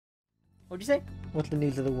What'd you say? What's the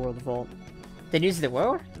news of the world, Volt? The news of the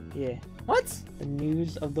world? Yeah. What? The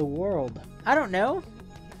news of the world. I don't know.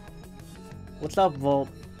 What's up, Volt?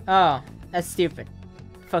 Oh, that's stupid.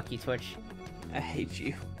 Fuck you, Twitch. I hate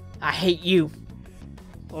you. I hate you.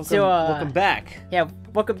 Welcome, welcome back. Yeah,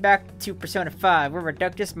 welcome back to Persona 5. We're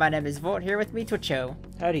Reductus. My name is Volt. Here with me, Twitcho.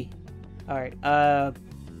 Howdy. Alright,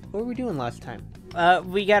 what were we doing last time?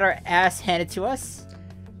 We got our ass handed to us.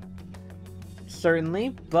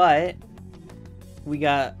 Certainly, but we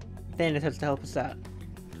got Thanatos to help us out.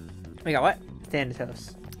 We got what?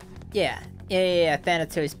 Thanatos. Yeah,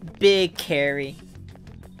 Thanatos, big carry.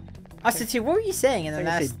 Also, too, what were you saying in the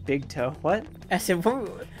last? Say big toe. What? I said,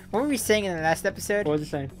 what were we saying in the last episode? What was it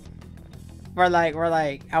saying? I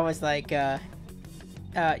was like,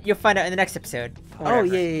 you'll find out in the next episode. Oh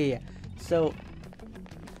yeah. So,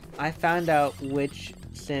 I found out which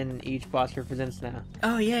sin each boss represents now.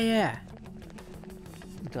 Oh yeah.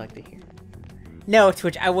 Would you like to hear? No,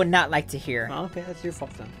 Twitch, I would not like to hear. Oh, okay, that's your fault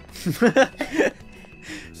then.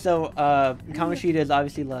 So, Kamoshida is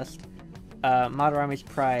obviously Lust. Madarame's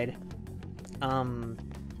Pride.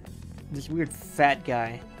 This weird fat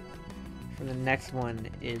guy from the next one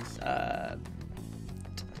is,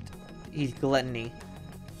 he's Gluttony.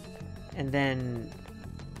 And then,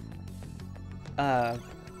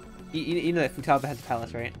 you know that Futaba has a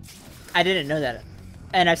palace, right? I didn't know that.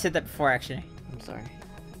 And I've said that before, actually. I'm sorry.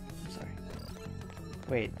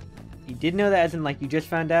 Wait, you did know that as in, like, you just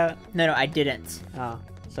found out? No, I didn't. Oh,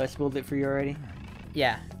 so I spoiled it for you already?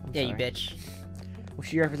 Yeah. I'm yeah, sorry. you bitch. Well,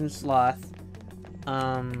 she represents Sloth.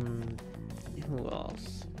 Who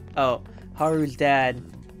else? Oh, Haru's dad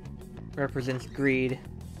represents Greed.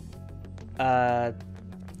 Joker.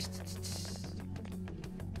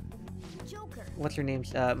 What's her name?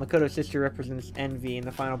 Makoto's sister represents Envy, and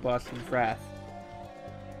the final boss is Wrath.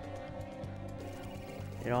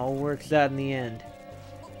 It all works out in the end.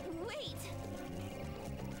 Wait.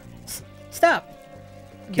 Stop!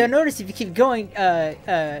 You'll notice if you keep going,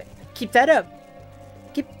 keep that up.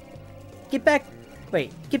 Get back.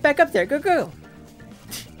 Wait, get back up there. Go.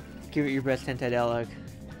 Give it your best hentai dialogue.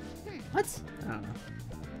 What? I don't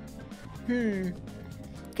know.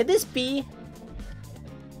 Could this be?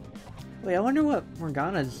 Wait, I wonder what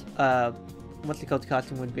Morgana's, what's it called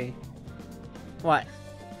costume would be. What?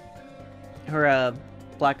 Her,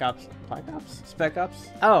 Spec Ops?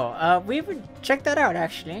 Oh, we haven't checked that out,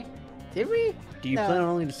 actually. Did we? Do you No. plan on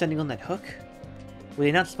only descending on that hook? Will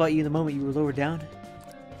they not spot you the moment you were lowered down?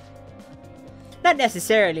 Not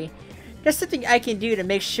necessarily. There's something I can do to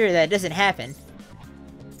make sure that it doesn't happen.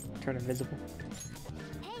 Turn invisible.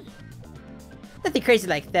 Hey. Nothing crazy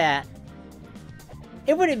like that.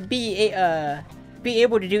 It wouldn't be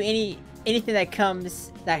able to do anything that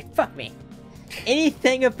comes that fuck me.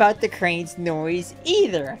 Anything about the crane's noise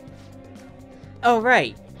either. Oh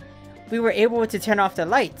right. We were able to turn off the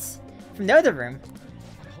lights from the other room.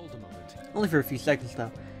 Hold a moment. Only for a few seconds,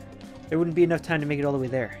 though. There wouldn't be enough time to make it all the way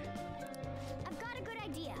there. I've got a good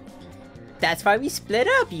idea. That's why we split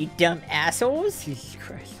up, you dumb assholes. Jesus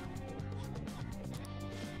Christ.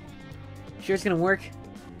 Sure it's gonna work?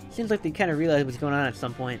 Seems like they kind of realized what's going on at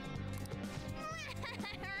some point.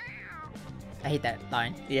 I hate that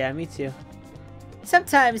line. Yeah, me too.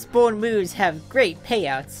 Sometimes bold moves have great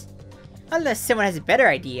payouts. Unless someone has a better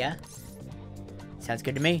idea. Sounds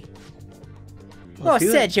good to me. Well Let's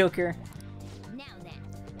do said, it. Joker. Now then.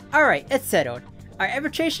 Alright, it's settled. Our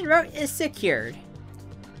arbitration route is secured. You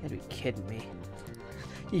gotta be kidding me.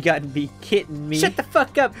 You gotta be kidding me. Shut the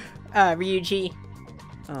fuck up, Ryuji.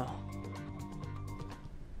 Oh.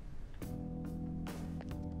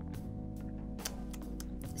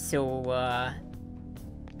 So,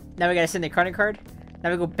 now we gotta send the credit card?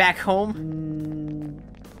 Now we go back home?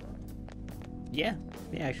 Yeah,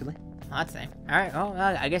 actually. Oh, that's nice. Alright, well,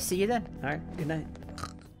 I guess see you then. Alright, good night.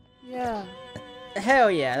 Yeah.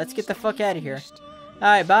 Hell yeah, let's get the fuck out of here.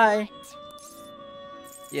 Alright, bye.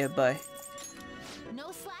 Yeah, bye.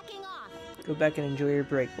 No slacking off. Go back and enjoy your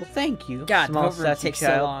break. Well, thank you. God, small over sassy takes so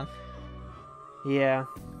child. long. Yeah.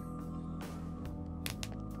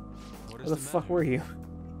 What Where is the the fuck matter? were you?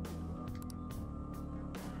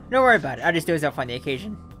 Don't worry about it, I just doze off on the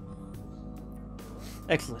occasion.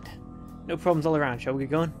 Excellent. No problems all around. Shall we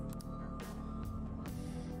get going?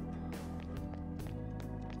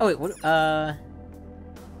 Oh wait, what,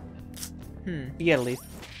 You gotta leave.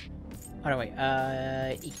 Hold on, wait,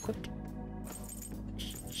 equipped.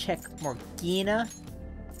 Check Morgana.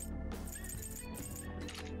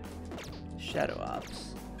 Shadow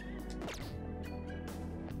Ops.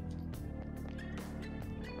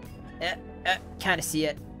 Kinda see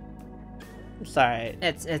it. It's alright.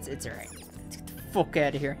 It's alright. Let's get the fuck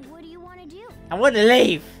out of here. What do you want to I want to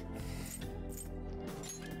leave.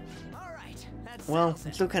 Well,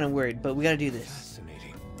 I'm still kind of worried, but we gotta do this.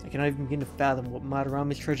 Fascinating. I cannot even begin to fathom what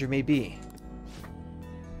Madarama's treasure may be.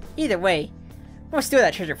 Either way, we'll steal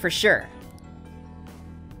that treasure for sure.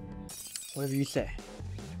 Whatever you say.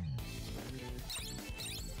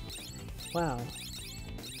 Wow.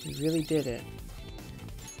 You really did it.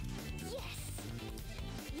 Yes.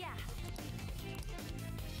 Yeah.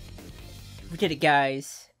 We did it,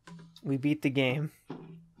 guys. We beat the game.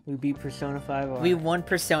 We beat Persona 5R. We won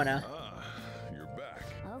Persona. Ah, you're back.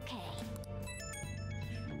 Okay.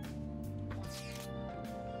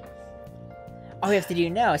 All we have to do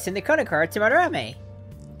now is send the Kono card to Madarame.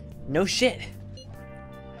 No shit.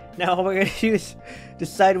 Now all we're gonna do is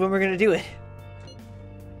decide when we're gonna do it.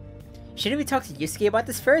 Shouldn't we talk to Yusuke about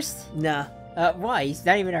this first? Nah. Why? He's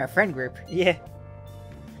not even in our friend group. Yeah.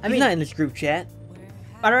 I He's mean, not in this group chat.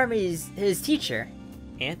 Madarame is his teacher.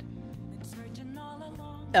 And?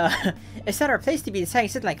 It's not our place to be deciding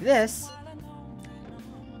something like this.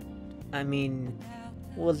 I mean,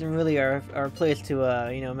 wasn't really our place to,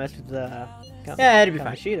 you know, mess with the... Yeah, it'd be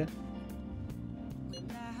fine. Kamoshida.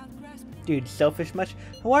 Dude, selfish much?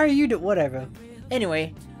 Why are you whatever.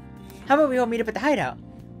 Anyway, how about we all meet up at the hideout?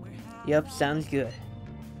 Yup, sounds good.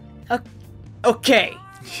 Okay.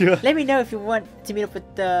 Sure. Let me know if you want to meet up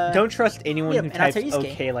with the... Don't trust anyone Yep, who and I'll types tell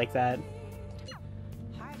Yusuke. okay like that.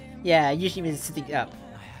 Yeah, usually means something up.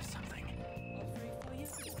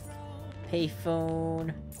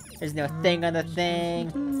 Payphone. There's no thing on the thing.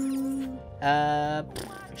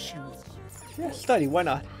 Shoot. Yeah, study, why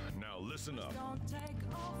not? Now listen up.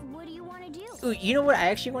 What do you want to do? Ooh, you know what I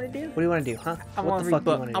actually want to do? What do you want to do, huh? I What want the to fuck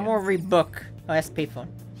do you rebook. want to I do? want to rebook. Oh, that's payphone.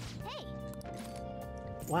 Hey.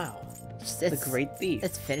 Wow. It's The Great Thief.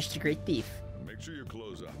 Let's finish the Great Thief. Make sure you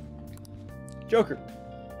close up. Joker.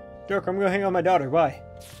 Joker, I'm gonna hang out with my daughter, bye.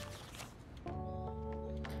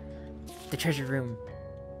 The treasure room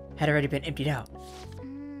had already been emptied out.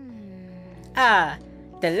 Ah,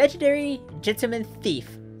 the legendary gentleman thief,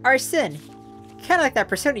 Arsene. Kinda like that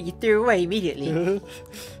persona you threw away immediately.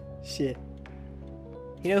 Shit.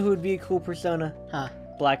 You know who would be a cool persona? Huh?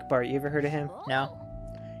 Black Bart. You ever heard of him? No?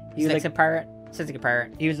 He He's was like some pirate? Sounds like a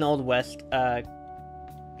pirate. He was in the Old West. He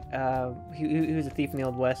was a thief in the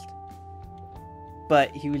Old West.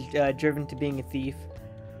 But he was driven to being a thief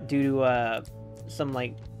due to some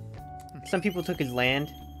people took his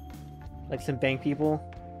land, like some bank people.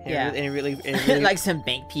 And Yeah. It really Like some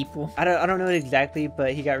bank people. I don't know it exactly,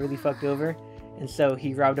 but he got really fucked over, and so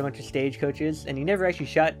he robbed a bunch of stagecoaches, and he never actually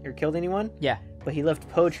shot or killed anyone. Yeah. But he left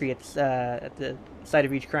poetry at the site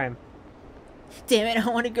of each crime. Damn it, I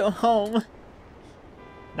want to go home.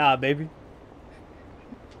 Nah, baby.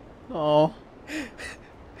 Oh.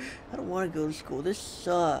 I don't want to go to school. This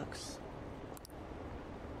sucks.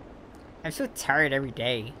 I'm so tired every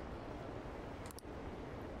day.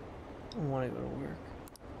 I don't want to go to work.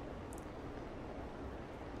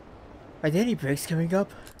 Are there any breaks coming up?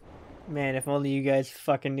 Man, if only you guys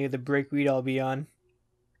fucking knew the break we'd all be on.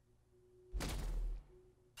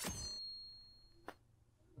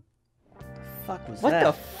 The fuck was What that?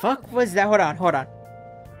 the fuck was that? Hold on.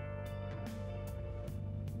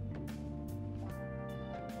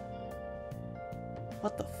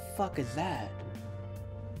 What the fuck is that?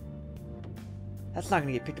 That's not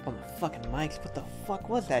gonna get picked up on the fucking mics. What the fuck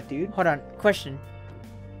was that, dude? Hold on. Question.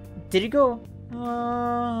 Did it go...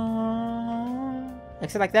 like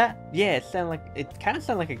something like that? Yeah, it kind of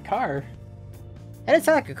sounded like a car. That didn't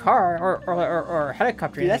sound like a car or a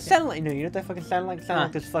helicopter. Dude, or that anything. sounded like, no, you know what that fucking sounded like? It sounded Huh.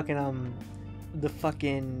 like this fucking, the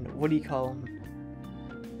fucking, what do you call them?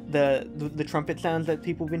 The trumpet sounds that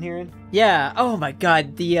people have been hearing? Yeah. Oh my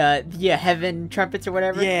god. The heaven trumpets or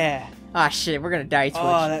whatever. Yeah. Ah shit. We're gonna die, Twitch.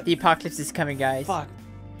 that- The apocalypse is coming, guys. Fuck.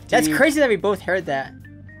 That's dude. crazy that we both heard that.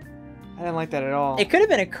 I didn't like that at all. It could have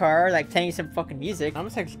been a car, like playing some fucking music. I'm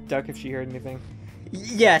gonna text Duck if she heard anything.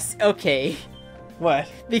 Yes. Okay. What?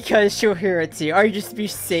 Because she'll hear it too. Are you just to be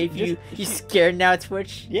safe? You scared now,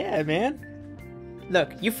 Twitch? Yeah, man.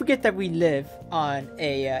 Look, you forget that we live on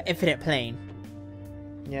a infinite plane.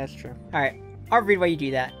 Yeah, that's true. Alright, I'll read why you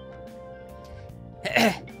do that.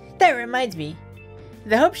 That reminds me.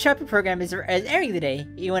 The Hope Shopping program is airing today.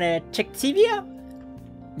 You wanna check the TV out?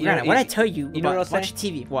 You know, When I tell you, you know what I'll watch say?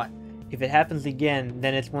 TV, what? If it happens again,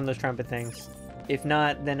 then it's one of those trumpet things. If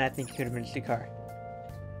not, then I think it could have been just a car.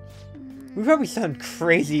 We probably sound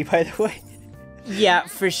crazy, by the way. Yeah,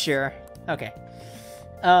 for sure. Okay.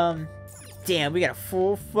 Damn, we got a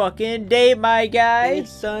full fucking day, my guy.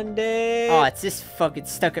 It's Sunday. Oh, it's this fucking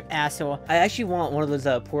stuck-up asshole. I actually want one of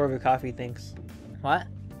those pour over coffee things. What?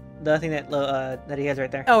 The thing that he has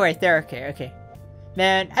right there. Oh, right there. Okay, okay.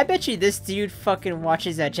 Man, I bet you this dude fucking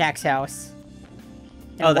watches Jack's house.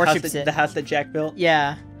 And Oh, the house, worships it. the house that Jack built?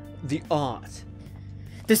 Yeah. The art.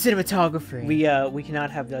 The cinematography. We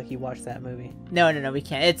cannot have Ducky watch that movie. No, we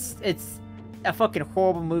can't. It's a fucking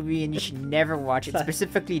horrible movie, and you should never watch it.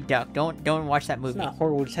 Specifically, Duck. Don't watch that It's movie. not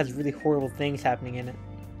horrible, it just has really horrible things happening in it.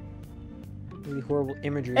 Really horrible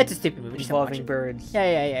imagery. It's a stupid movie. Just don't watch involving it. birds.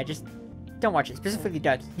 Yeah. Just don't watch it. Specifically,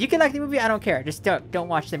 Duck. You can like the movie. I don't care. Just don't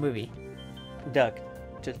watch the movie. Duck.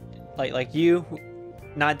 Just like you,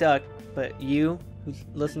 not Duck, but you who's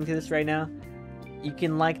listening to this right now. You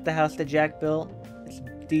can like the house that Jack built. It's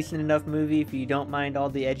a decent enough movie if you don't mind all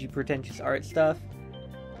the edgy, pretentious art stuff.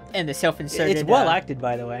 And the self-inserted. It's well acted,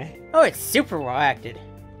 by the way. Oh, it's super well acted.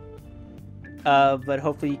 But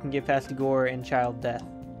hopefully you can get past the gore and child death.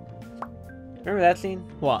 Remember that scene?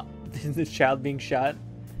 What? The child being shot?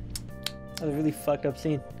 That was a really fucked up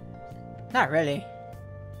scene. Not really.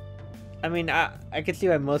 I mean, I could see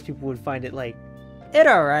why most people would find it like, It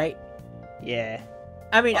alright. yeah.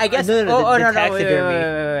 I mean, I guess. no, No, the wait.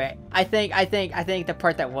 taxidermy. I think the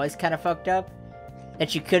part that was kind of fucked up,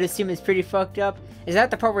 that you could assume is pretty fucked up, is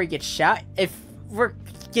that the part where he gets shot. If we're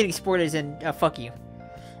getting spoilers, and fuck you.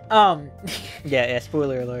 Yeah.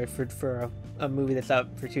 Spoiler alert for a movie that's out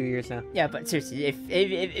for 2 years now. Yeah, but seriously,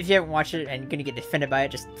 if you haven't watched it and gonna get offended by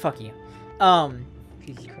it, just fuck you.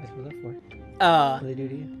 Jesus Christ, what's that for? Uh, What do they do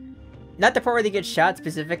to you? Not the part where they get shot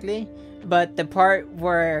specifically, but the part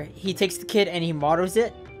where he takes the kid and he models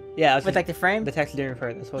it Yeah, I was with just- like the frame. the taxidermy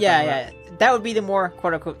part. That's what I'm Yeah, talking yeah, that would be the more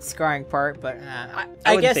quote unquote scarring part. But about.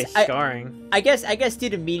 I wouldn't guess say scarring. I guess due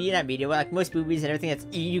to media, not media, well, like most movies and everything that's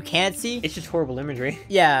you can't see. It's just horrible imagery.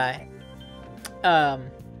 Yeah.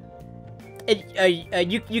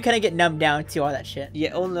 You kind of get numbed down to all that shit.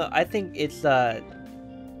 Yeah. Oh no, I think it's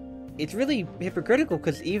really hypocritical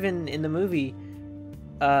because even in the movie,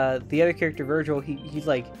 the other character Virgil, he's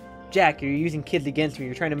like, Jack, you're using kids against me.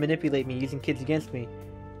 You're trying to manipulate me using kids against me.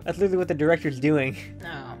 That's literally what the director's doing.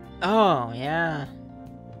 Oh yeah.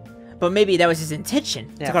 But maybe that was his intention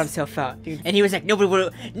to Yeah. call himself out, Dude. and he was like, nobody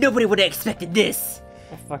would have expected this.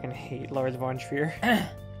 I fucking hate Lars von Trier.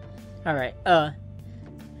 All right.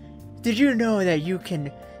 Did you know that you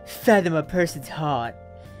can fathom a person's heart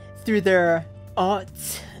through their art?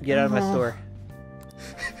 Get out of my store.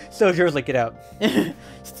 So Joe's like, get out.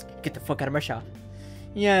 Get the fuck out of my shop.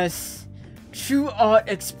 Yes, true art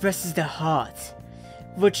expresses the heart,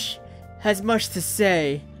 which has much to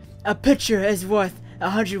say. A picture is worth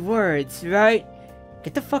 100 words, right?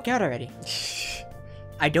 Get the fuck out already.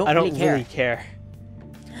 I don't really care.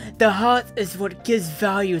 The heart is what gives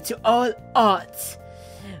value to all art.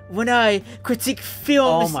 When I critique Oh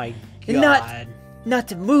films, my not- god.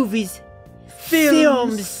 not movies,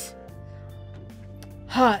 films.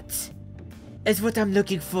 Heart is what I'm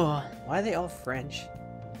looking for. Why are they all French?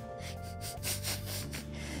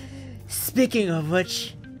 Speaking of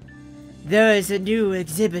which, there is a new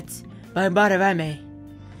exhibit by Madarame,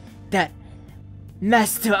 that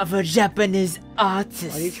master of a Japanese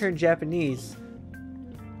artist. Why do you turn Japanese?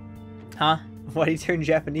 Huh? Why do you turn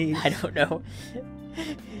Japanese? I don't know.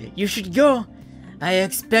 You should go. I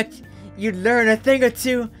expect you'd learn a thing or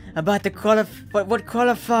two about the what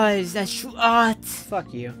qualifies as true art.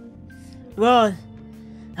 Fuck you. Well,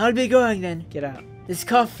 I'll be going then. Get out. This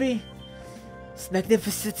coffee, it's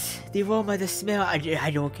magnificent. The aroma, the smell, I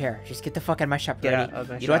don't care. Just get the fuck out of my shop Get already. out of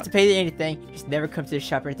my You don't have shop. to pay anything. Just never come to the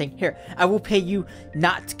shop or anything. Here, I will pay you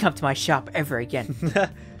not to come to my shop ever again.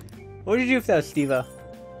 What would you do if that was Steve-O?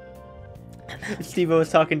 If Steve-O was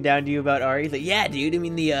talking down to you about art, he's like, yeah, dude, I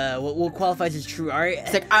mean, the, what qualifies as true art?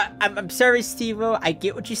 It's like, I'm sorry, Steve-O. I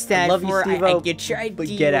get what you stand love you, for. Steve-O, I get your ideals,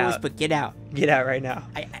 but get out. but get out. Get out right now.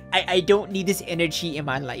 I don't need this energy in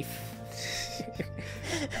my life.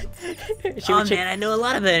 Oh, man, I know a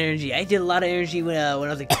lot of energy. I did a lot of energy when I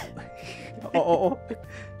was like... Oh,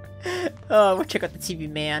 we'll check out the TV,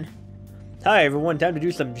 man. Hi, everyone. Time to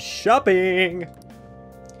do some shopping.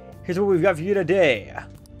 Here's what we've got for you today.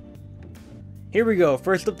 Here we go.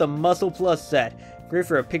 First up, the Muscle Plus set. Great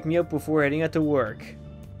for a pick-me-up before heading out to work.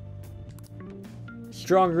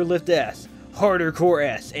 Stronger Lift S, Harder Core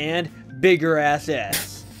S, and Bigger Ass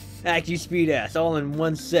S. AccuSpeed S, all in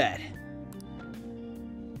one set.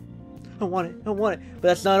 I want it, but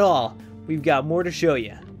that's not all. We've got more to show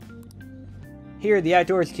you. Here, the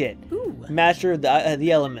Outdoors Kit. Ooh. Master of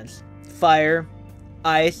the elements. Fire,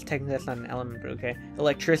 ice, technically that's not an element, but okay.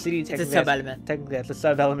 Electricity, technically It's a sub-element. Technically that's a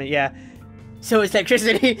sub-element, yeah. So it's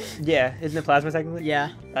electricity. Yeah, isn't it plasma technically?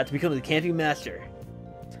 Yeah. To become the camping master.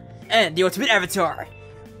 And the ultimate avatar.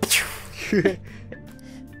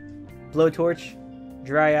 Blowtorch,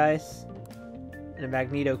 dry ice, and a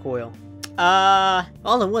magneto coil.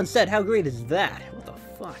 All in one set, how great is that? What the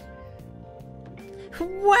fuck?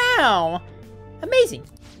 Wow! Amazing.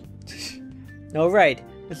 Alright,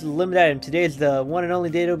 this is a limited item. Today is the one and only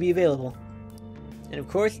day it'll be available. And of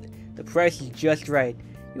course, the price is just right.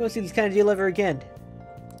 You won't see this kind of deal ever again.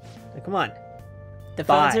 Now come on. The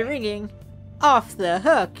phones Bye. are ringing. Off the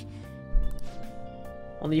hook.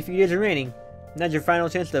 Only a few days remaining. Now's your final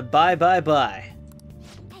chance to buy. Hey,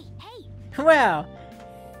 hey. Wow.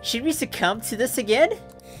 Should we succumb to this again?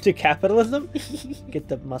 To capitalism? Get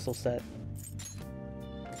the muscle set.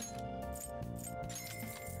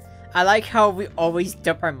 I like how we always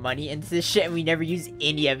dump our money into this shit and we never use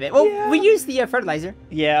any of it. Well, Yeah. we use the fertilizer.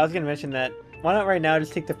 Yeah, I was gonna mention that. Why not right now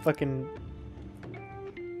just take the fucking...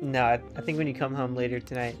 No, I think when you come home later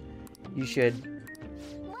tonight, you should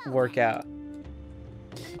work out.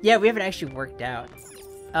 Yeah, we haven't actually worked out.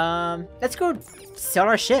 Let's go sell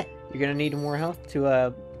our shit. You're gonna need more health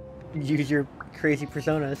to use your crazy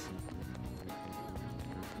personas.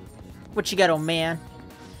 What you got, old man?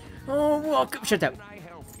 Oh, welcome. Shut up.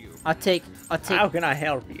 I'll take. How can I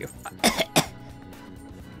help you?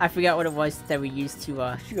 I forgot what it was that we used to.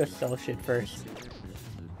 You should go sell shit first.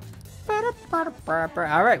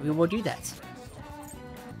 All right, we will do that.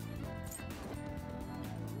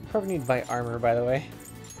 Probably need to buy armor, by the way.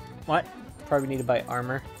 What? Probably need to buy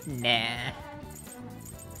armor. Nah.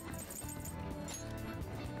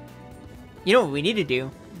 You know what we need to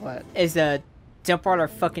do What? is dump all our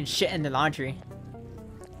fucking shit in the laundry.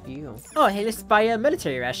 You. Oh, hey, let's buy a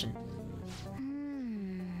military ration.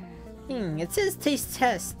 It says taste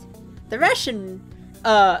test. The ration,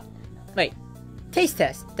 wait. Taste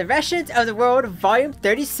test. The Rations of the World, Volume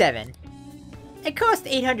 37. It costs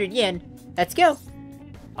 800 yen. Let's go.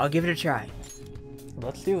 I'll give it a try.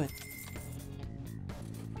 Let's do it.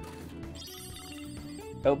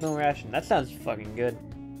 Oatmeal ration. That sounds fucking good.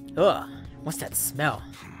 Ugh, what's that smell?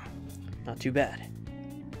 Not too bad.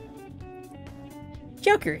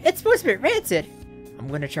 Joker, it's supposed to be rancid. I'm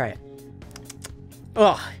gonna try it.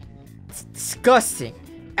 Ugh, it's disgusting.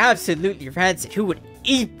 Absolutely rancid. Who would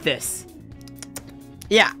eat this?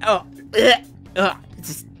 Yeah, oh, it's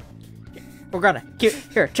just, we're gonna,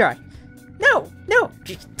 here, try. No,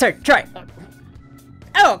 try.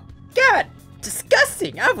 Oh, God,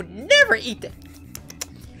 disgusting. I would never eat that.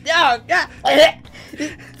 Oh, God,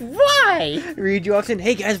 why? Ryuji walks in.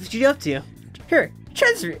 Hey guys, what you up to? Here,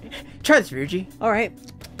 try this, Ryuji. Alright.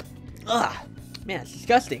 Ugh. Man, it's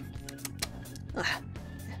disgusting. Ugh.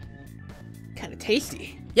 Kinda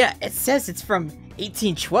tasty. Yeah, it says it's from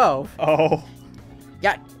 1812. Oh.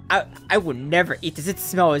 Yeah, I would never eat this. It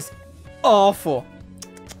smells awful.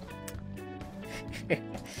 Is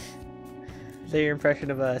that your impression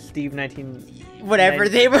of Steve 19... Whatever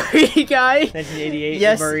they were, guy. 1988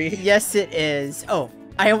 Yes, MRE? yes it is. Oh,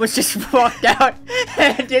 I almost just walked out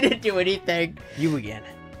and didn't do anything. You again.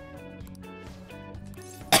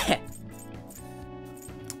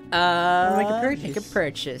 Make a purchase. Make a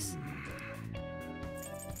purchase.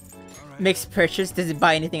 Makes purchase. Does it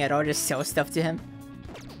buy anything at all? Just sell stuff to him.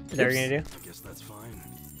 Is that what you're gonna do? I guess that's fine.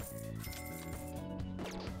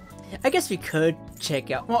 I guess we could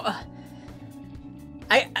check out. Well,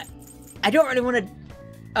 I don't really want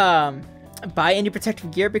to buy any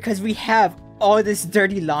protective gear because we have all this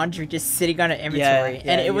dirty laundry just sitting on our inventory, Yeah,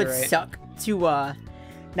 and it would you're right. suck to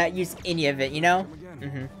not use any of it, you know.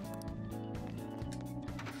 Mm-hmm.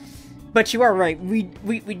 But you are right. We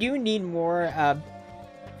do need more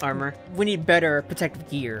Armor. we need better protective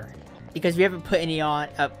gear because we haven't put any on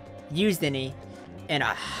used any in a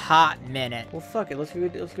hot minute. Well, fuck it. Let's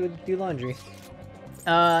go do laundry.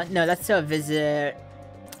 No, let's visit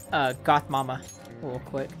Goth Mama real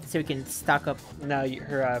quick so we can stock up. No,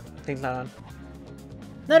 her thing's not on.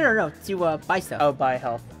 No, to buy stuff. Oh, buy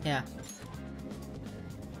health. Yeah.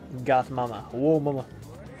 Goth Mama. Whoa, Mama.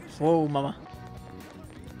 Whoa, Mama.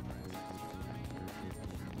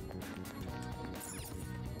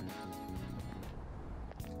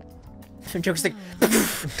 Some Joker's like,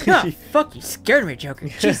 ah, fuck you, scared me, Joker.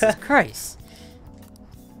 Jesus Christ.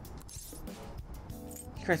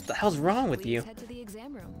 Christ, what the hell's wrong with you? Please head to the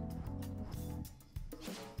exam room.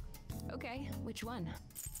 Okay, which one?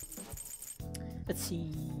 Let's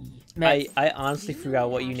see. I honestly forgot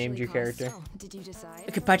what you named your character. Oh, did you decide?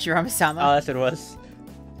 Kipachirama-sama. Oh, that's what it was.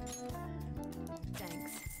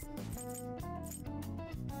 Thanks.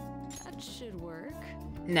 That should work.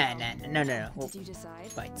 No. We'll Did you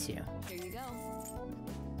decide? buy two. Here you go.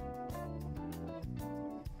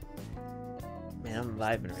 Man, I'm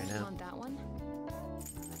vibing right now. Want that one?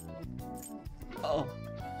 Oh.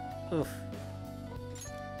 Oof.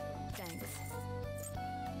 Thanks.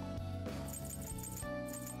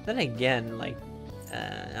 Then again, like, I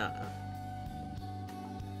don't know.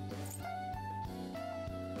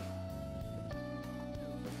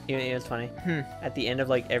 It was funny. At the end of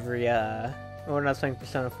like every when I was playing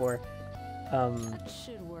Persona 4, That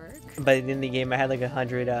should work. by the end of the game I had like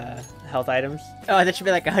 100 health items. Oh, that should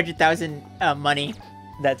be like 100,000 money.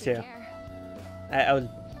 That too. There. I was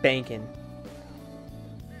banking.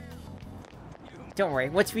 Don't worry.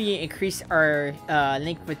 Once we increase our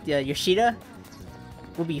link with Yoshida,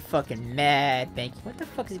 we'll be fucking mad banking. What the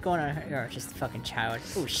fuck is going on here? Oh, just a fucking child.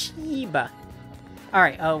 Oh, Shiba. All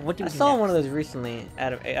right. What do I we do saw next? one of those recently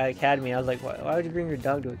at Academy. I was like, why would you bring your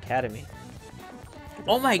dog to Academy?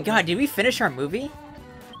 Oh my god! Did we finish our movie?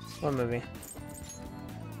 What movie?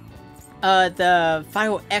 The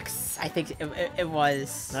File X. I think it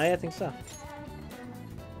was. No, yeah, I think so.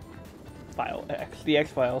 File X. The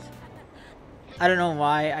X-Files. I don't know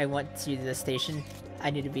why I went to the station. I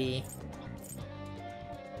need to be.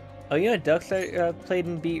 Oh, you know Ducks played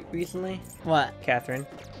and beat recently? What? Catherine.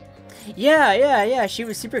 Yeah. She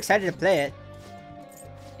was super excited to play it.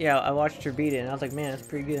 Yeah, I watched her beat it and I was like, man, that's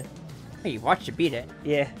pretty good. Hey, you watched her beat it.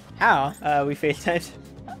 Yeah. How? We FaceTimed.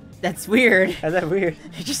 That's weird. How's that weird?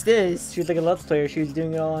 It just is. She was like a Let's Player. She was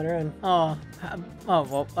doing it all on her own. Oh.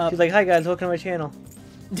 Well. She was like, hi guys, welcome to my channel.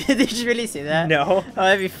 Did they just really say that? No. Oh,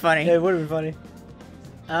 that'd be funny. It would have been funny.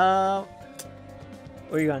 Where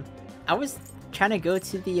are you going? I was trying to go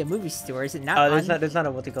to the movie store. Is it not? Oh, on? there's not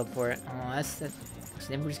a what's it called for it. Oh, that's. So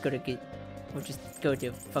then we'll just go to We'll just go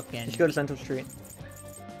to fucking. Just go to Central Street.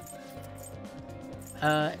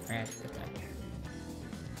 Right, okay.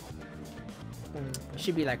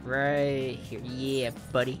 Should be like right here. Yeah,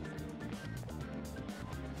 buddy.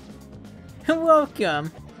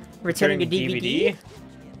 Welcome. Returning a DVD.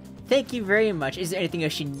 Thank you very much. Is there anything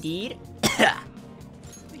else you need?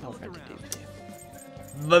 I'll rent a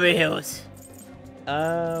DVD. Bubby Hills.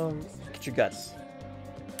 Get your guts.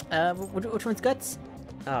 Which one's guts?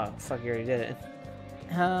 Oh, fuck, you already did it.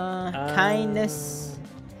 Kindness.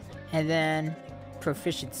 And then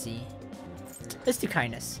proficiency. Let's do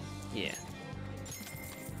kindness. Yeah.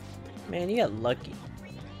 Man, you got lucky.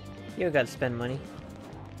 You gotta spend money.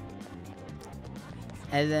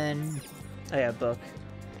 And then. Oh yeah, book.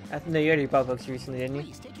 No, you already bought books recently, didn't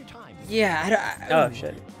you? Yeah, Oh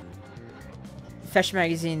shit. Fashion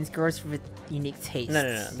magazines, girls with unique tastes. No,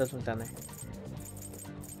 those ones down there.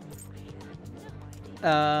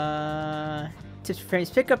 Tips for famous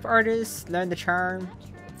pickup artists, learn the charm.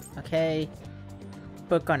 Okay.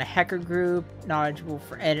 Book on a hacker group, knowledgeable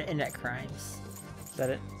for internet crimes. Is that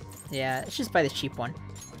it? Yeah, let's just buy the cheap one.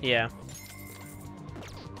 Yeah.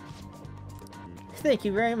 Thank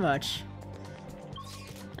you very much.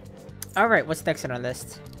 Alright, what's next on our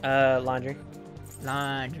list? Laundry.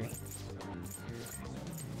 Laundry.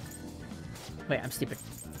 Wait, I'm stupid.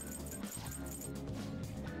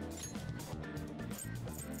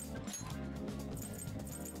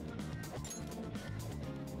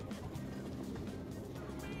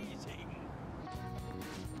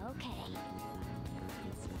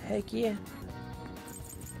 Heck yeah.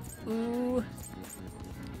 Ooh.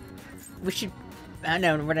 We should. I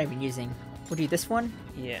don't know what I've been using. We'll do this one.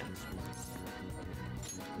 Yeah.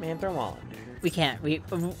 Man, throw them all in there. We can't. We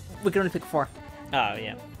can only pick 4. Oh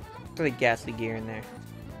yeah. Throw the ghastly gear in there.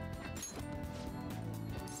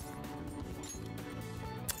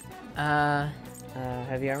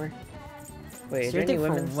 Heavy armor? Wait, is there any for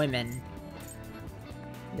women's? women?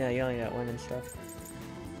 No, you only got women's stuff.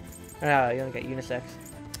 Oh, you only got unisex.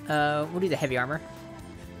 We'll do the heavy armor.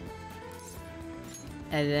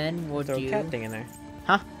 And then we'll Throw do... a cat thing in there.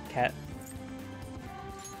 Huh? Cat.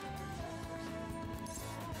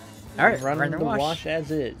 Alright, run the wash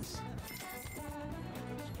as is.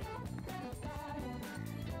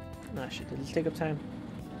 Ah, shit, did this take up time?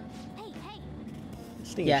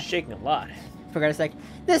 This thing is shaking a lot. Forgot it's like,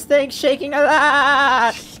 this thing's shaking a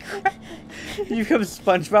lot! You become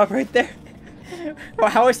SpongeBob right there. Well,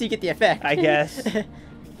 how else do you get the effect? I guess.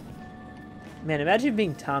 Man, imagine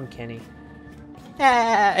being Tom Kenny.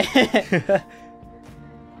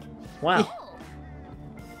 Wow.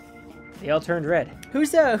 They all turned red.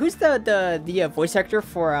 Who's the voice actor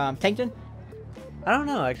for Plankton? I don't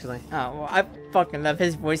know, actually. Oh, well, I fucking love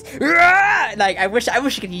his voice. Like, I wish I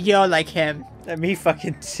could yell like him. Me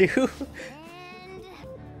fucking too.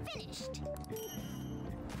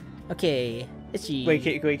 Okay, let's see. Wait,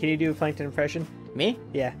 can you do a Plankton impression? Me?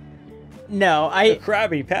 Yeah. No, The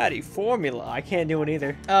Krabby Patty formula. I can't do it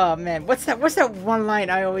either. Oh man, what's that one line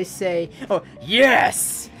I always say? Oh,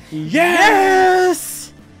 yes!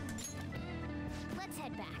 Yes! Let's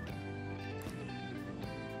head back.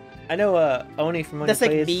 I know Oni from Oni That's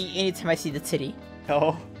like Plays. me anytime I see the titty.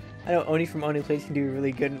 Oh. I know Oni from Oni Plays can do a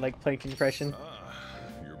really good like Plankton impression.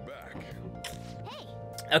 You're back.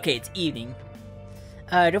 Okay, it's evening.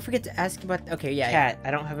 Don't forget to ask about. Okay, yeah. Cat,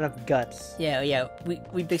 I don't have enough guts. Yeah.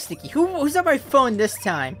 We big sticky. Who's on my phone this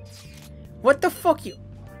time? What the fuck you?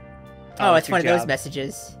 Oh, it's your one of those job.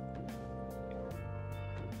 messages.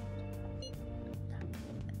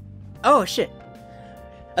 Oh shit.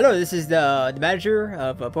 Hello, this is the manager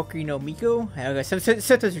of Boku no Miko.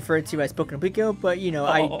 Sometimes referred to as Boku no Miko, but you know,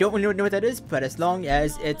 I don't really know what that is, but as long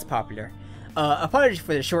as it's popular. Apologies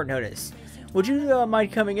for the short notice. Would you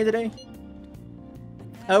mind coming in today?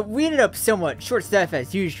 We ended up somewhat short-staffed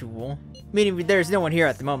as usual, meaning there's no one here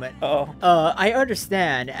at the moment. I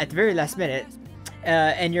understand at the very last minute,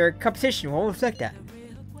 and your competition will reflect that.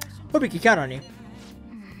 Hope we can count on you.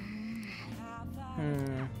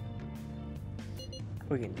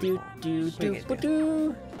 We can Do.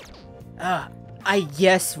 I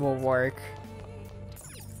guess will work.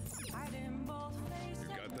 You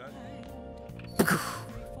got that?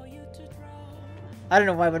 I don't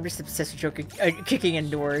know why, but I'm just obsessed with kicking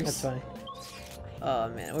indoors. That's funny. Oh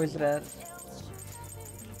man, where's it at?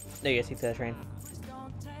 There you go, take that train.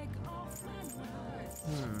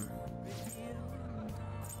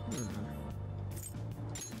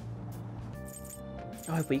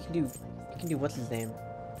 Oh, but you can do what's his name?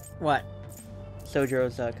 What?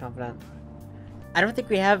 Sojo's confidant. I don't think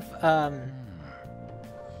we have,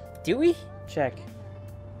 do we? Check.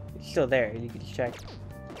 It's still there, you can just check.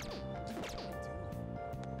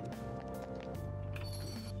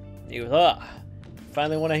 He goes,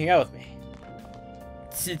 finally want to hang out with me.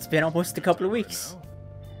 It's been almost a couple of weeks.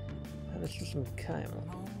 This is some kind of...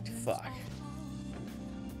 Fuck.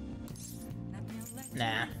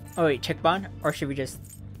 Nah. Oh wait, check bond? Or should we just...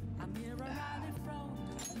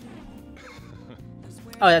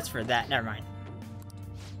 Oh, that's for that. Never mind.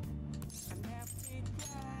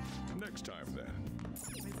 Next time then.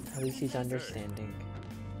 At least he's understanding.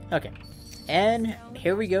 Okay. And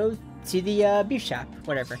here we go to the beef shop.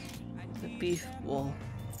 Whatever. The beef bowl.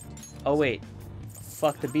 Oh wait.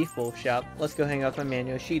 Fuck the beef bowl shop. Let's go hang out with my man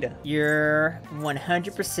Yoshida. You're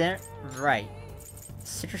 100% right.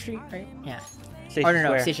 Citrus Street, right? Yeah. Station Oh no,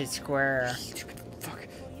 Square. Station Square. Stupid fuck.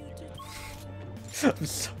 I'm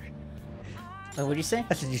sorry. Oh, what'd you say?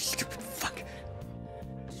 I said you stupid fuck.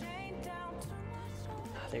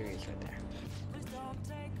 Oh, there he is right there.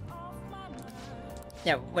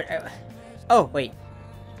 Yeah, what? Oh, wait.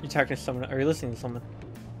 You're talking to someone, or you're listening to someone.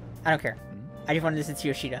 I don't care. I just want to listen to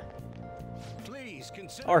Yoshida. Please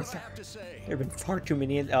consider Arthur. what I have to say. There have been far too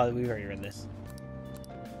many. Oh, we've already read this.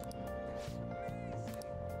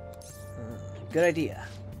 Good idea.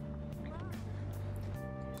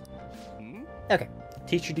 Okay.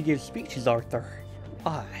 Teacher to give speeches, Arthur.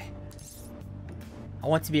 Why? I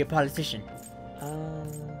want to be a politician.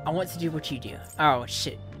 I want to do what you do. Oh,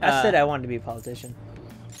 shit. I said I wanted to be a politician.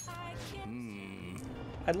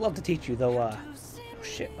 I'd love to teach you, though, oh,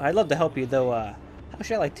 shit. I'd love to help you, though, how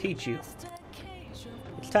should I, like, teach you?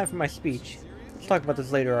 It's time for my speech. Let's talk about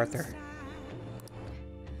this later, Arthur.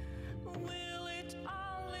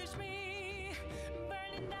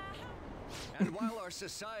 And while our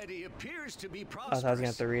society appears to be I prosperous, was gonna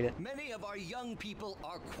have to read it. many of our young people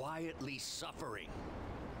are quietly suffering.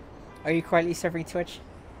 Are you quietly suffering Twitch?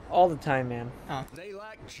 All the time, man. Oh. They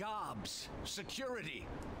lack jobs, security,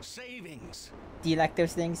 savings. Do you like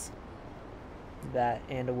those things? That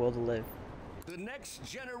and a will to live. The next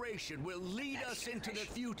generation will lead us into the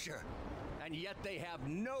future, and yet they have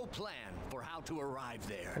no plan for how to arrive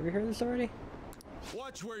there. Have you heard this already?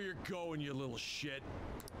 Watch where you're going, you little shit.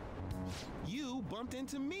 You bumped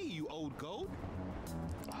into me, you old goat.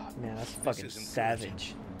 Oh, man, that's fucking isn't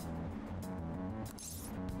savage.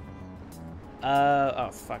 Oh,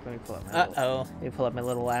 fuck, let me pull up my Uh-oh. Let me pull up my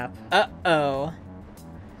little app. Uh-oh.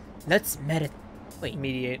 Let's Wait.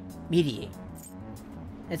 Mediate. Mediate.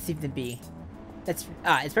 Let's see if the B. It's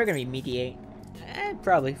probably gonna be mediate.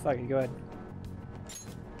 Probably. Fuck it, go ahead.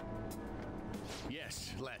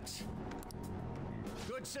 Yes, let's.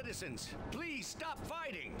 Good citizens, please stop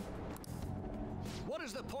fighting. What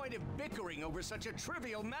is the point of bickering over such a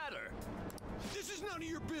trivial matter? This is none of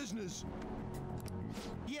your business.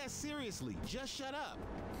 Yeah, seriously, just shut up.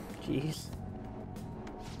 Jeez.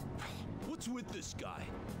 What's with this guy?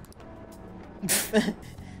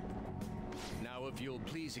 Now, if you'll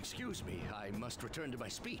please excuse me, I must return to my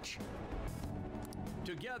speech.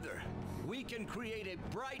 Together, we can create a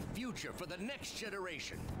bright future for the next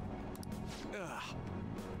generation. Ugh.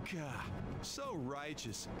 God, so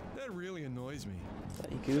righteous. That really annoys me. Is that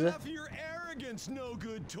Yakuza? Enough of your arrogance, no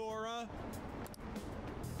good, Tora.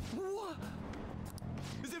 What?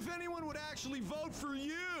 As if if anyone would actually vote for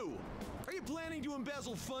you. Are you planning to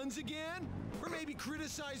embezzle funds again? Or maybe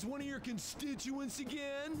criticize one of your constituents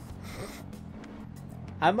again?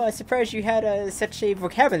 I'm surprised you had such a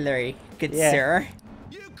vocabulary, good sir.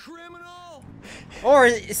 You criminal! Or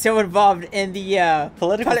so involved in the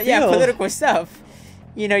Political yeah, field. political stuff.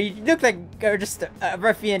 You know, you look like just a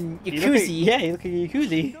ruffian You look like- yakuza. yeah, you look like a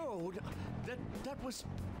Yakuza. No, that was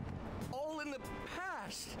all in the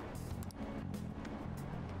past.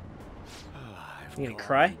 I've You gonna gone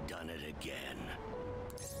cry? and done it again.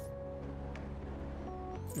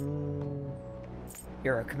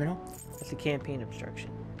 You're a criminal? That's a campaign obstruction.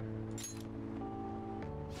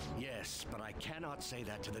 Yes, but I cannot say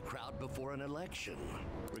that to the crowd before an election.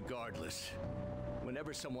 Regardless,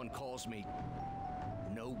 whenever someone calls me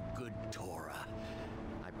no good Torah,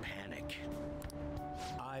 I panic.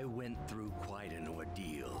 I went through quite an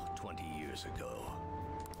ordeal 20 years ago.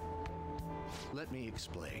 Let me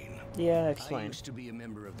explain. Yeah, I explain. used to be a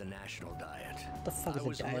member of the National Diet. What the fuck I is a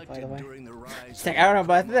was diet, by elected the way? during the rise It's like, I don't know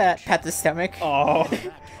about that. Pat the stomach. Oh, backed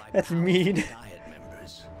by that's powerful mean. Diet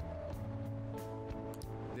members.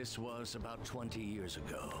 This was about 20 years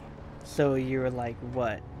ago. So you were like,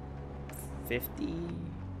 what, 50?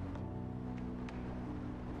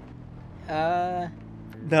 No,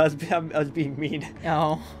 I was being mean.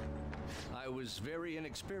 No. I was very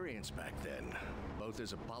inexperienced back then, both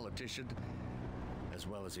as a politician as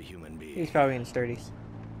well as a human being. He's probably in his 30s.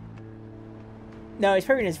 No, he's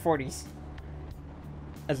probably in his 40s.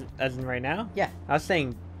 As in right now? Yeah. I was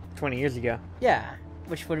saying 20 years ago. Yeah.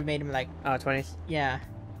 Which would have made him like, 20s? yeah.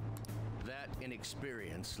 That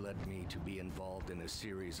inexperience led me to be involved in a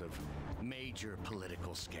series of major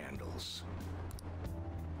political scandals.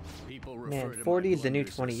 People refer Man, to my 40 is the new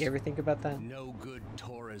blunders 20. as You ever think about that? no good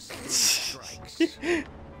Torah's three strikes.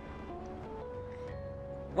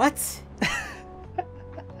 What?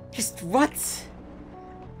 Just what?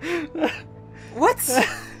 What?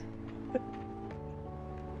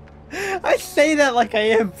 I say that like I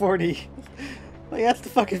am 40. Like, that's the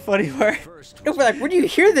fucking funny part. First No, was but like, where do you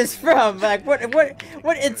hear this from? Like, what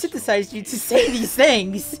incentivized you to say these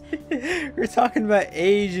things? We're talking about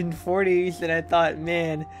age and 40s, and I thought,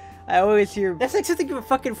 man, I always hear. That's like something of a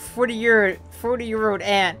fucking 40-year-old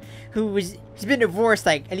aunt who's been divorced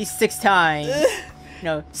like at least 6 times. You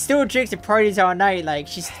know, still drinks and parties all night. Like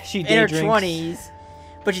she in day her drinks. 20s,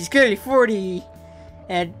 but she's clearly 40,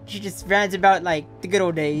 and she just rants about like the good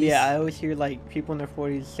old days. Yeah, I always hear like people in their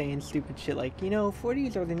 40s saying stupid shit like, you know,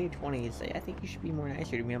 40s are the new 20s. Like, I think you should be more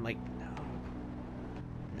nicer to me. I'm like,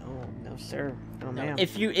 no, sir, no, ma'am.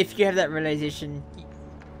 If you have that realization,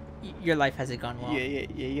 your life hasn't gone well. Yeah.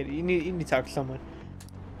 You need to talk to someone.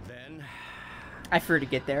 then I fear to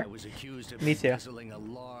get there. I was accused of Me too. embezzling a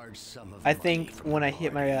large sum of I money think from when the I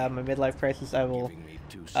hit party, my my midlife crisis, I will giving me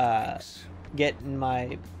 2 strikes. get in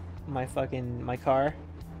my car,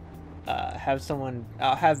 have someone,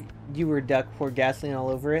 I'll have you or Duck pour gasoline all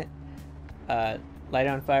over it, light it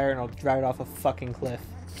on fire, and I'll drive it off a fucking cliff.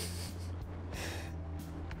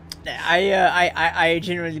 I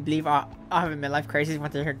genuinely believe I'll have a midlife crisis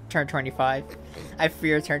once I turn 25. I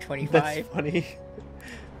fear to turn 25. That's funny.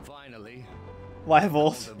 Finally, Why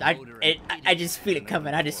Volts? I just feel it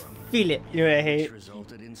coming. I just feel it. You know what I hate?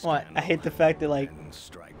 resulted in What? I hate the fact that like and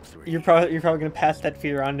strike 3. you're probably gonna pass that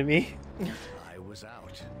fear on to me. I was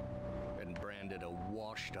out and branded a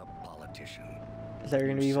washed-up politician. Is that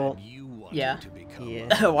gonna be You said Volt? you wanted Yeah. to become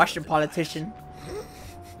Yeah. a Watch the life. politician.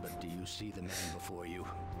 But do you see the man before you?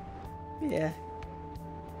 Yeah.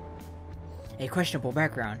 A questionable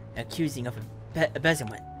background, accusing of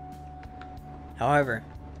embezzlement. However,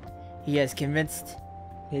 he has convinced.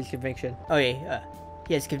 His conviction. Oh yeah,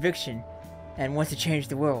 he has conviction, and wants to change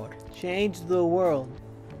the world. Change the world.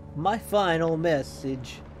 My final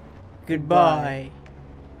message. Goodbye.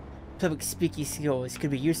 Public speaking skills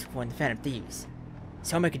could be useful in the Phantom Thieves,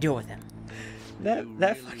 so I'll make a deal with him. That You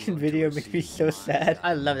that really fucking want to video makes me receive so my sad.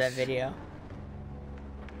 I love that video.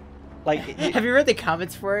 Like, Have you read the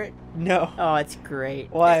comments for it? no. Oh, it's great.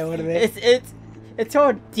 Why? What are they? It's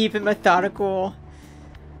all deep and methodical,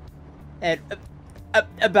 and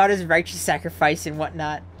about his righteous sacrifice and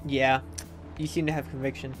whatnot. Yeah. You seem to have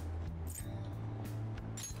conviction.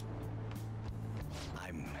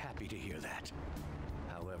 I'm happy to hear that.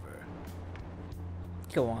 However,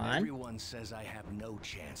 Go on. everyone says I have no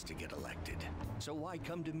chance to get elected. So why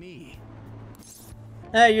come to me?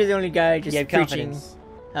 You're the only guy just You have preaching, confidence.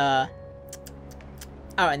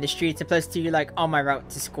 out in the streets. And plus, two, you're like on my route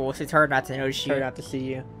to school, so it's hard not to notice you. Hard not to see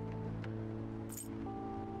you.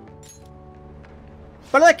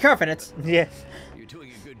 But I like confidence. Yeah. You're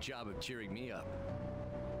doing a good job of cheering me up.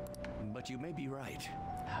 But you may be right.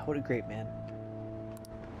 What a great man.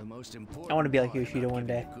 The most important I wanna be like part Yoshida about one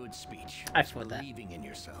giving day. a good speech I is feel that. believing in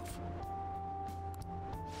yourself.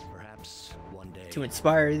 Perhaps one day To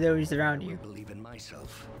inspire those around I you. will believe in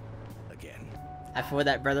myself again. I feel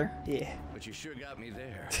that, brother. Yeah. But you sure got me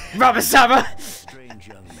there. Rabasaba! Strange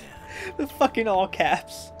young man. The fucking all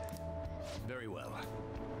caps. Very well.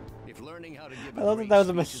 If learning how to give I love that that was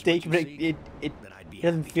a great speech is mistake, what but you it seek, then I'd be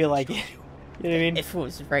doesn't happy feel to like it. instruct You know what I mean? It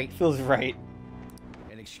feels right. It feels right.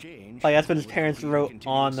 In exchange, Like that's what his we'll parents agree to wrote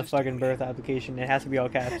continue on the assisting fucking me. birth application. It has to be all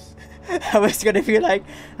caps. I was gonna be like,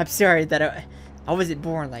 I'm sorry that I wasn't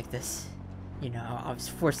born like this. You know, I was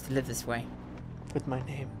forced to live this way. With my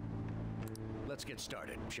name. Let's get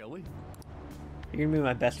started, shall we? You're gonna be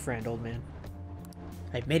my best friend, old man.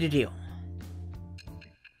 I made a deal.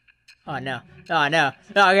 Oh no. Oh no.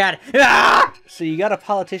 Oh I got it. Ah! So you got a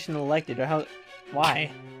politician elected, or how?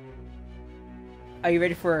 Why? Are you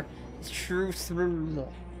ready for true thriller?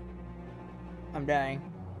 I'm dying.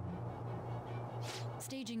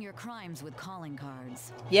 Staging your crimes with calling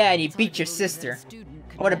cards. Yeah, and you It's hard beat to your believe that a sister. student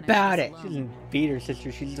could What manage about this it? She alone. doesn't beat her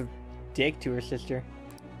sister. She's a dick to her sister.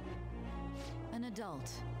 An adult.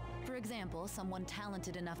 For example, someone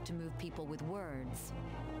talented enough to move people with words.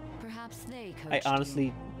 Perhaps they coached I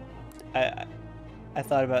honestly, I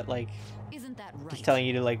thought about like you. Isn't that right? just telling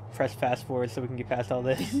you to like press fast forward so we can get past all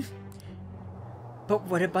this. But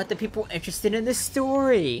what about the people interested in the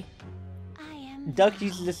story? I am Duck thou.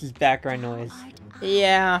 uses this as background Thou noise. art I.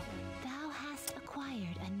 Yeah. Thou hast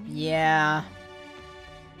acquired a new Yeah.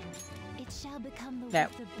 It shall become the,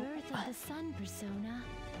 That- with the birth of the sun persona.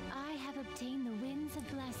 I have obtained the winds of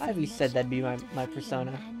blessing. Why have you that said that'd shall be lead my to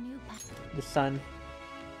persona? freedom and new The sun.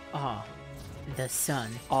 Oh. The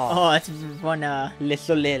sun. Oh. Oh, it's one Le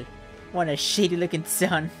Soleil. shady looking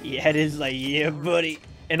sun. Yeah, it is like, yeah, buddy.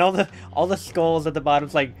 And all the skulls at the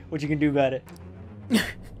bottom's like, what you can do about it?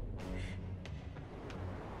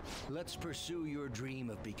 Let's pursue your dream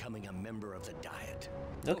of becoming a member of the Diet.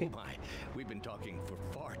 Okay. Oh my, we've been talking for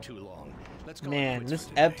far too long. Let's go. Man, this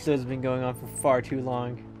episode's been going on for far too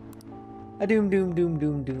long. A doom doom doom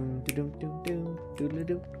doom doom doom doom doom doom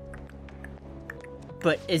doom.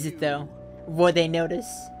 But is it though? Will they notice?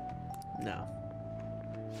 No.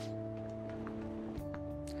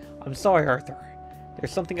 I'm sorry, Arthur.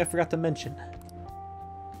 There's something I forgot to mention.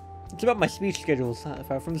 It's about my speech schedules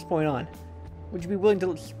from this point on. Would you be willing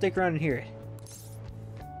to stick around and hear it?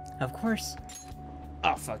 Of course.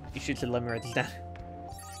 Oh, fuck. You should have let me write this down.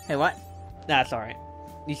 Hey, what? Nah, it's alright.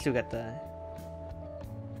 You still got the...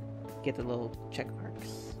 Get the little check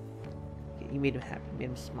marks. You made him happy. Made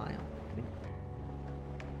him smile.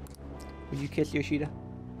 Would you kiss Yoshida?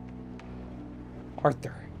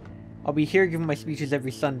 Arthur. I'll be here giving my speeches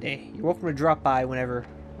every Sunday. You're welcome to drop by whenever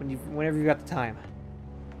you got the time.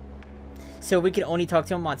 So we can only talk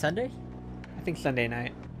to him on Sunday? I think Sunday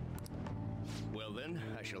night. Well then,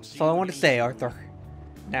 I shall see. That's all I you want to again say, soon. Arthur.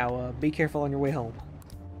 Now, be careful on your way home.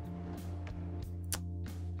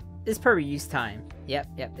 It's probably use time. Yep,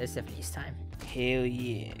 there's definitely use time. Hell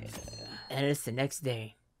yeah. And it's the next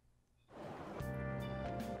day.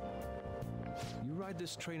 You ride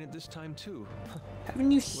this train at this time too.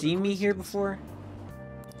 Haven't you seen me here before?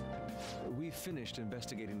 We finished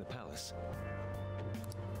investigating the palace.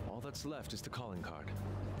 All that's left is the calling card.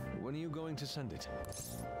 When are you going to send it?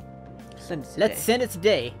 Send it Let's today. send it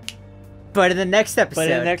today. But in the next episode.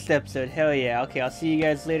 But in the next episode, hell yeah. Okay, I'll see you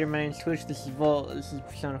guys later. My name's Twitch. This is Volt. This is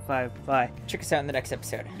Persona 5. Bye. Check us out in the next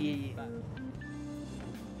episode. Yeah.